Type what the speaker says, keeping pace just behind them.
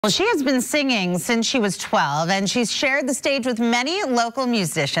Well, she has been singing since she was 12, and she's shared the stage with many local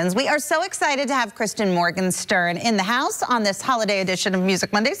musicians. We are so excited to have Kristen Morgenstern in the house on this holiday edition of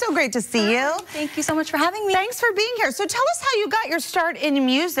Music Monday. So great to see you. Thank you so much for having me. Thanks for being here. So tell us how you got your start in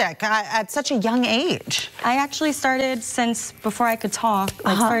music at such a young age. I actually started since before I could talk.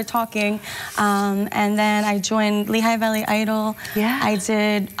 I started talking, and then I joined Lehigh Valley Idol. Yeah. I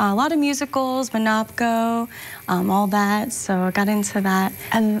did a lot of musicals, Monopco, all that, so I got into that.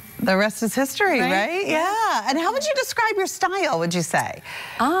 And the rest is history, right? Yeah. And how would you describe your style, would you say?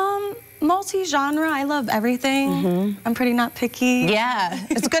 Multi-genre. I love everything. I'm pretty not picky. Yeah,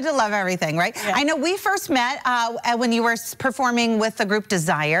 it's good to love everything, right? Yeah. I know we first met when you were performing with the group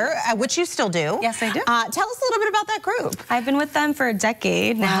Desire, which you still do. Yes, I do. Tell us a little bit about that group. I've been with them for a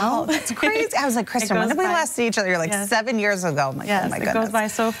decade now. Wow, that's crazy. I was like, Kristen, when did we last see each other? You're like 7 years ago. I'm like, yes, oh my goodness. It goes by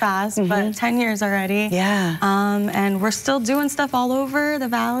so fast, but 10 years already. Yeah. And we're still doing stuff all over the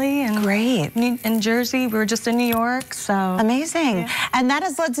Valley. And great. In Jersey, we were just in New York, so. Amazing. Yeah. And that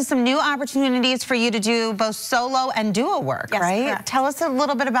has led to some new opportunities for you to do both solo and duo work, yes, right? Correct. Tell us a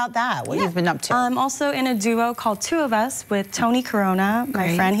little bit about that, what you've been up to. I'm also in a duo called Two of Us with Tony Corona,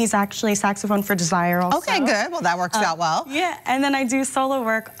 my friend. He's actually saxophone for Desire also. Okay, good. Well, that works out well. Yeah, and then I do solo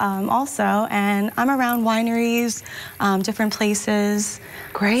work also, and I'm around wineries, different places.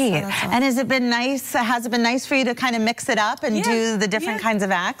 Great. So and has it been nice for you to kind of mix it up and do the different kinds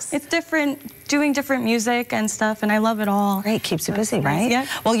of acts? It's different, doing different music and stuff, and I love it all. Great, keeps you busy, right? Yeah.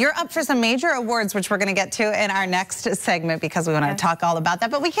 Well, you're up for some major awards, which we're going to get to in our next segment because we want to talk all about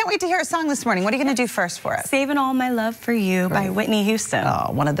that. But we can't wait to hear a song this morning. What are you going to do first for us? Saving All My Love for You by Whitney Houston.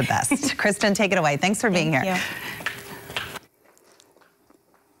 Oh, one of the best. Kristen, take it away. Thanks for being here. Thank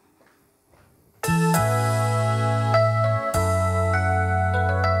you.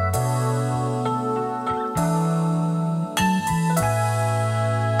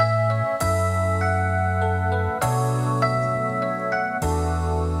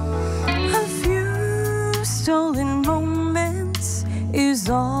 Stolen moments is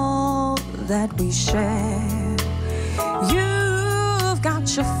all that we share. You've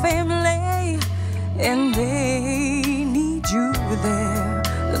got your family and they need you there.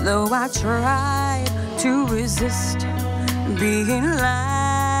 Though I tried to resist being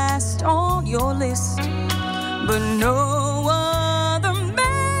last on your list, but no other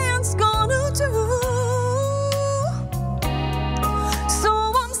man's gonna do.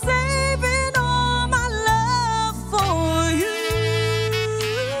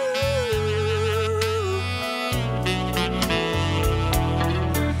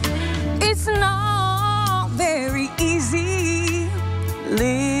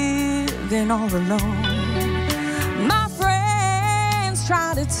 Living all alone. My friends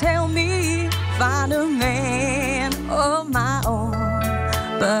try to tell me find a man of my own,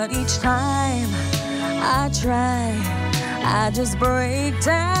 but each time I try, I just break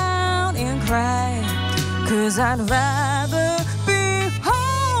down and cry, 'cause I'd rather be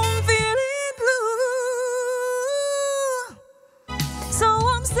home feeling blue. So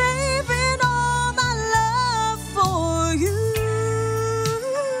I'm saving all my love for you.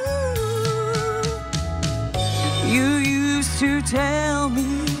 You used to tell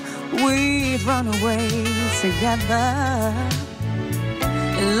me we'd run away together.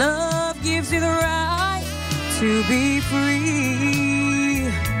 And love gives you the right to be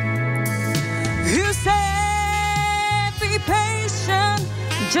free. You said be patient,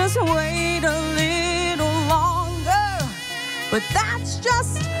 just wait a little longer. But that's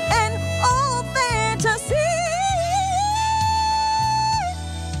just an old fantasy.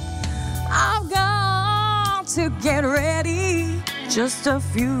 I've got to get ready, just a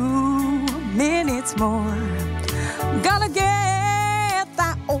few minutes more. Gotta get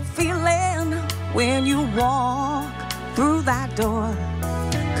that old feeling when you walk through that door.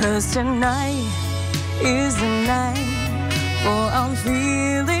 'Cause tonight is the night for I'm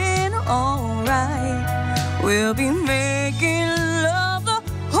feeling alright. We'll be making love the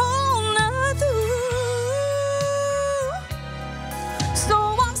whole night through. So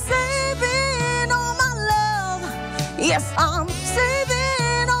I'm saving all my love. Yes, I'm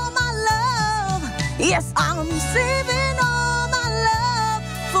saving all my love. Yes, I'm saving all my love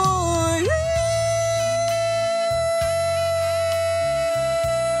for you.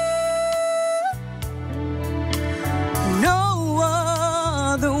 No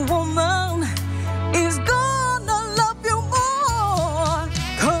other woman is gonna love you more.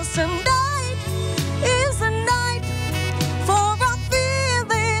 'Cause tonight is the night for a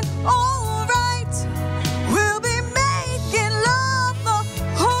feeling alright. We'll be making love the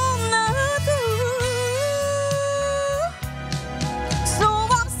whole night through.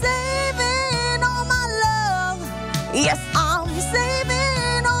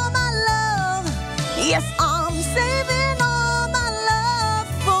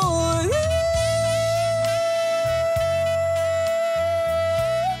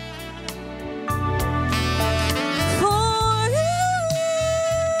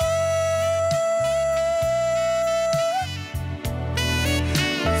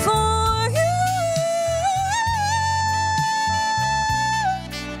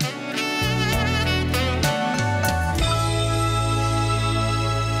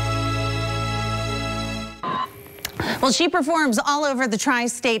 Well, she performs all over the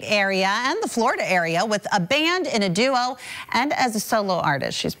tri-state area and the Florida area with a band, in a duo, and as a solo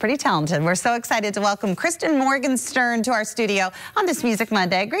artist. She's pretty talented. We're so excited to welcome Kristen Morgenstern to our studio on this Music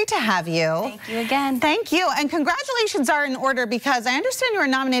Monday. Great to have you. Thank you again. Thank you. And congratulations are in order because I understand you were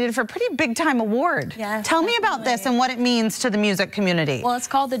nominated for a pretty big-time award. Yes, Tell me about this and what it means to the music community. Well, it's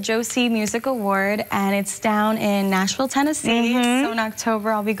called the Josie Music Award, and it's down in Nashville, Tennessee. So in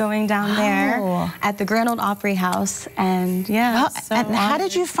October, I'll be going down there at the Grand Ole Opry House. And yeah. And how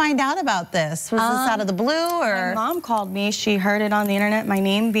did you find out about this? Was this out of the blue, or? My mom called me. She heard it on the internet, my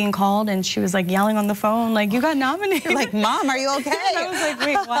name being called, and she was like yelling on the phone, like, you got nominated. You're like, Mom, are you okay? I was like,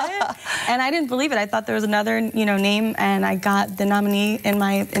 wait, what? And I didn't believe it. I thought there was another, name, and I got the nominee in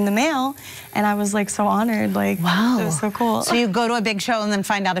the mail, and I was like so honored. Like, wow, it was so cool. So you go to a big show and then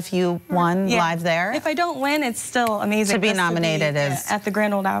find out if you won live there? If I don't win, it's still amazing. To be nominated at the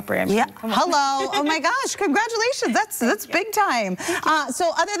Grand Ole Opry. I mean, yeah. Hello. Oh my gosh. Congratulations. That's big time.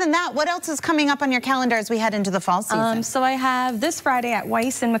 So other than that, what else is coming up on your calendar as we head into the fall season? So I have this Friday at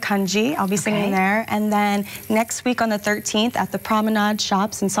Weiss in Macungie. I'll be singing there. And then next week on the 13th at the Promenade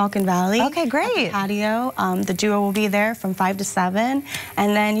Shops in Saucon Valley. Okay, great. At the patio. The duo will be there from 5 to 7.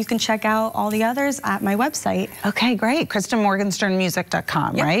 And then you can check out all the others at my website. Okay, great.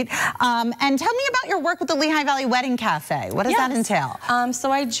 KristenMorgensternMusic.com, right? And tell me about your work with the Lehigh Valley Wedding Cafe. What does that entail?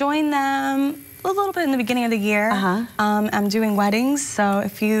 So I joined them a little bit in the beginning of the year. I'm doing weddings, so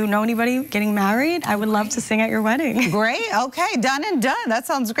if you know anybody getting married, I would love to sing at your wedding. Great. Okay, done and done. That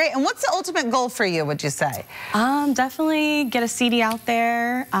sounds great. And what's the ultimate goal for you, would you say? Definitely get a CD out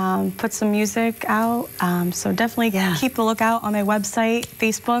there, put some music out. So definitely keep a lookout on my website,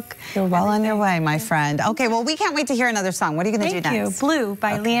 Facebook. You're well on your way, my friend. Okay, well, we can't wait to hear another song. What are you going to do next? Thank you. Blue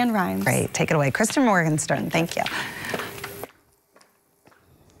by Leanne Rimes. Great. Take it away. Kristen Morgenstern. Thank you.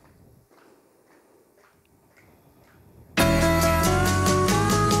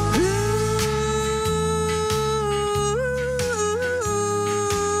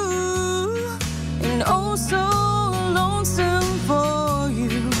 Oh, so lonesome for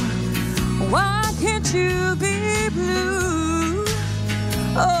you. Why can't you be blue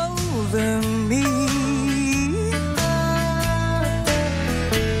over me?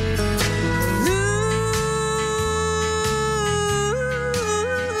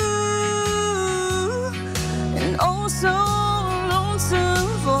 Blue, and oh, so lonesome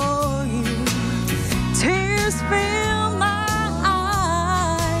for you. Tears fill my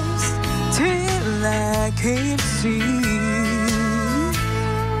eyes till I can't see.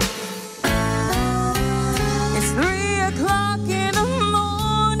 It's 3 o'clock in the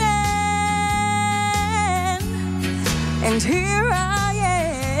morning, and here I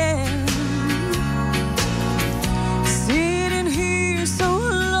am, sitting here so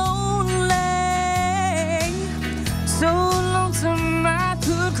lonely, so lonesome I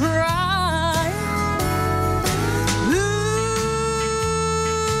could cry.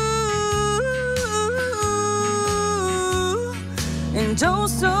 And oh,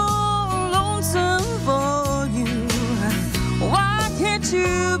 so lonesome for you. Why can't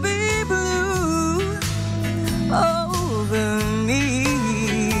you be blue over me?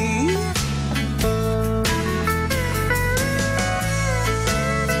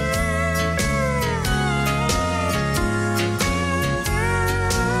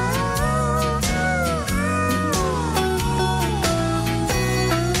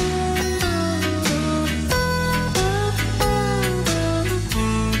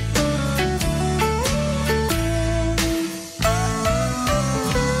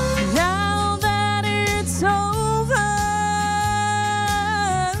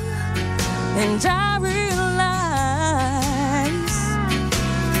 And I realize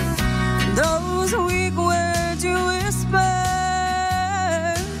those weak words you whispered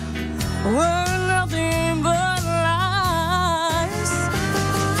were nothing but lies.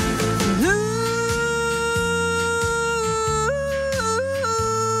 Ooh,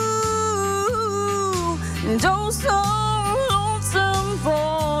 and oh, so lonesome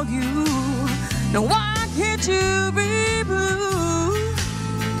for you. Now,